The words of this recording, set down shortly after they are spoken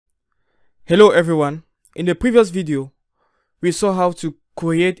Hello everyone. In the previous video, we saw how to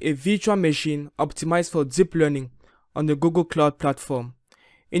create a virtual machine optimized for deep learning on the Google Cloud platform.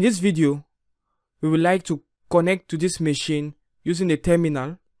 In this video, we would like to connect to this machine using a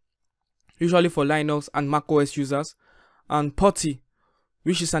terminal, usually for Linux and macOS users, and PuTTY,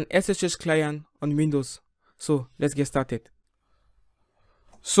 which is an SSH client on Windows. So let's get started.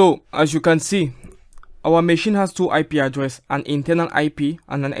 So as you can see, our machine has two IP addresses, an internal IP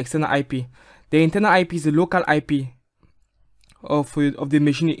and an external IP. The internal IP is the local IP of the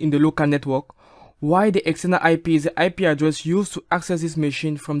machine in the local network, while the external IP is the IP address used to access this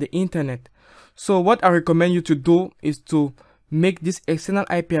machine from the internet. So what I recommend you to do is to make this external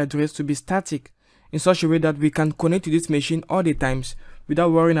IP address to be static in such a way that we can connect to this machine all the times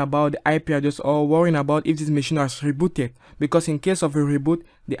without worrying about the IP address or worrying about if this machine has rebooted, because in case of a reboot,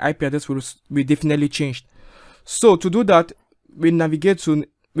 the IP address will definitely change. So to do that, we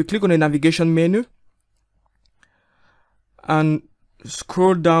click on the navigation menu and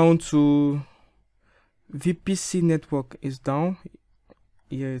scroll down to VPC network is down.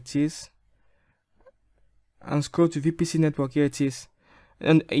 Here it is. And scroll to VPC network. Here it is.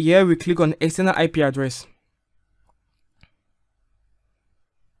 And here we click on external IP address.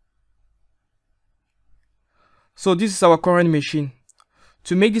 So this is our current machine.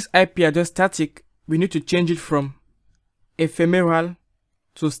 To make this IP address static, we need to change it from ephemeral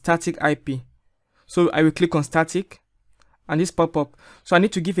to static IP. So I will click on static and this pop up. So I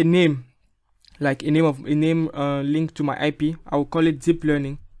need to give a name, like a name linked to my IP. I will call it deep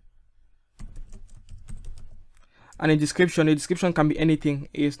learning. And a description can be anything.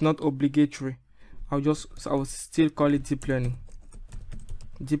 It's not obligatory. I will still call it deep learning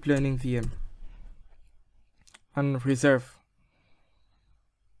VM, and reserve.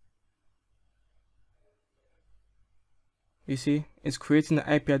 You see, it's creating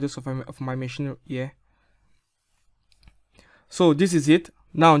the IP address of my machine here. So this is it.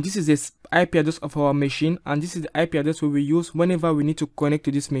 Now this is the IP address of our machine, and this is the IP address we will use whenever we need to connect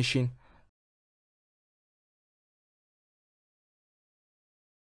to this machine.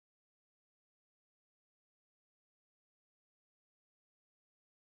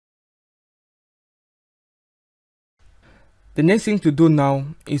 The next thing to do now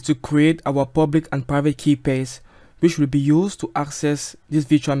is to create our public and private key pairs, which will be used to access this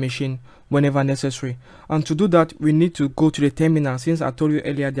virtual machine whenever necessary. And to do that, we need to go to the terminal. Since I told you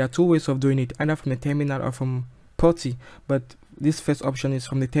earlier, there are two ways of doing it, either from the terminal or from PuTTY, but this first option is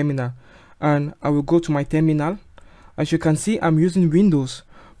from the terminal. And I will go to my terminal. As you can see, I'm using Windows,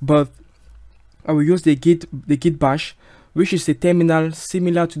 but I will use the git bash, which is a terminal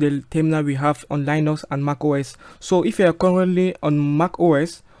similar to the terminal we have on Linux and macOS. So if you are currently on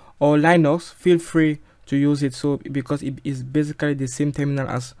macOS or Linux, feel free to use it. So because it is basically the same terminal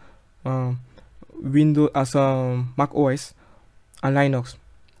as Windows, as macOS and Linux.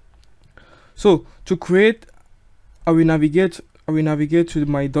 So to create, I will navigate to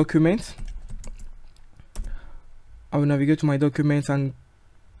my documents. I will navigate to my documents and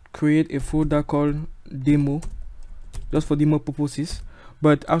create a folder called demo, just for demo purposes.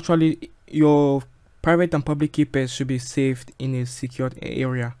 But actually your private and public key pairs should be saved in a secured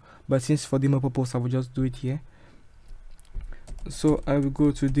area, but since for demo purpose I will just do it here. So I will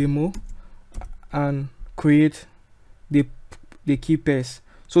go to demo and create the key pairs.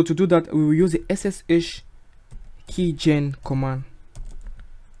 So to do that, we will use the SSH keygen command.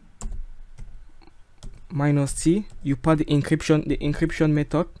 -t, you pass the encryption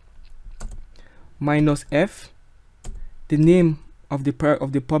method. -f, the name of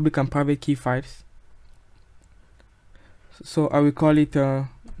the public and private key files. So I will call it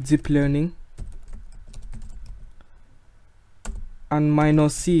deep learning. And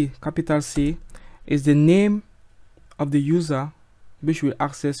 -c, capital C, is the name of the user which will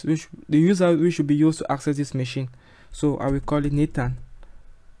access, which should be used to access this machine. So I will call it Nathan.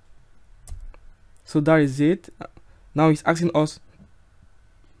 So that is it. Now it's asking us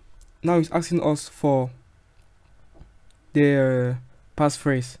for the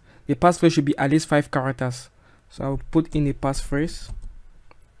passphrase. The passphrase should be at least 5 characters. So I'll put in a passphrase,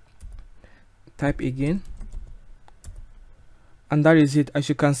 type again, and that is it. As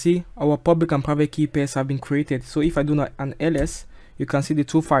you can see, our public and private key pairs have been created. So if I do an ls, you can see the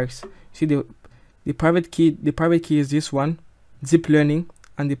two files. See the private key is this one, deep learning,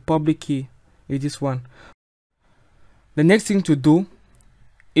 and the public key is this one. The next thing to do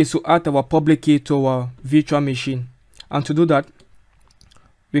is to add our public key to our virtual machine. And to do that,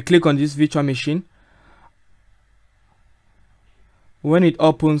 we click on this virtual machine. When it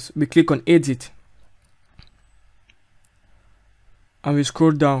opens, we click on edit. and we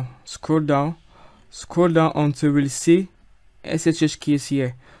scroll down until we'll see SSH keys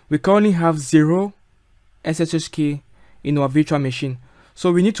here. We currently have 0 SSH key in our virtual machine,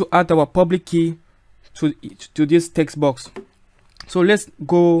 so we need to add our public key to this text box. So let's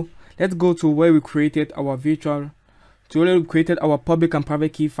go to where we created our public and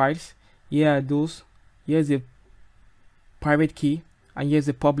private key files. Here are those. Here's the private key and here's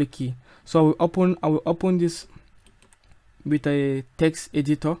the public key. So I will open this with a text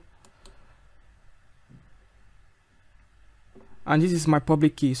editor, and this is my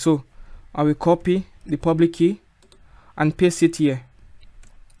public key. So I will copy the public key and paste it here.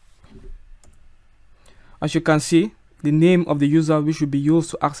 As you can see, the name of the user which will be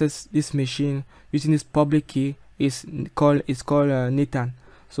used to access this machine using this public key is called Nathan.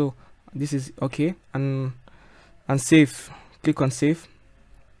 So this is okay, and save. Click on save.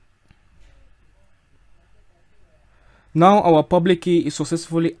 Now our public key is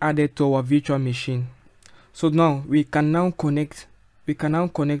successfully added to our virtual machine. So now we can now connect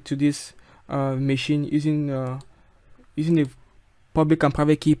to this machine using the public and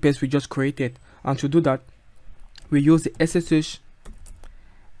private key pairs we just created. And to do that, we use the SSH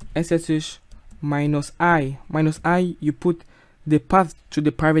 -i. You put the path to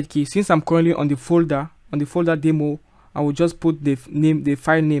the private key. Since I'm currently on the folder demo, I will just put the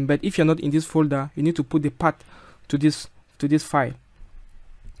file name. But if you're not in this folder, you need to put the path to this file.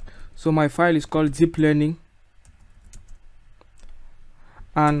 So my file is called zip learning,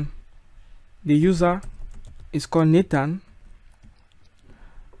 and the user is called Nathan,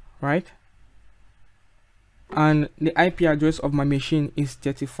 right? And the IP address of my machine is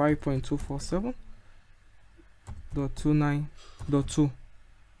 35.247.29.2,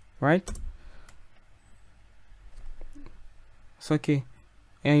 right? It's okay.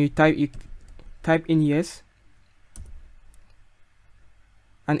 And you type in yes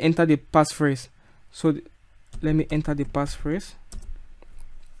and enter the passphrase. So let me enter the passphrase.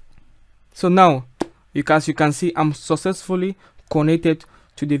 So now as you can see, I'm successfully connected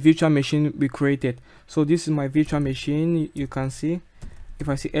to the virtual machine we created. So this is my virtual machine. You can see, if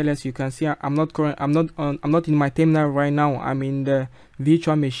I see ls, you can see I'm not in my terminal right now. I'm in the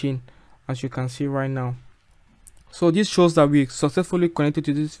virtual machine, as you can see right now. So this shows that we successfully connected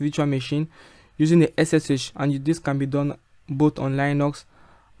to this virtual machine using the SSH, and this can be done both on Linux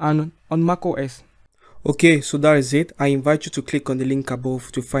and on macOS. Okay, so that is it. I invite you to click on the link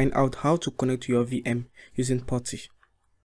above to find out how to connect to your VM using PuTTY.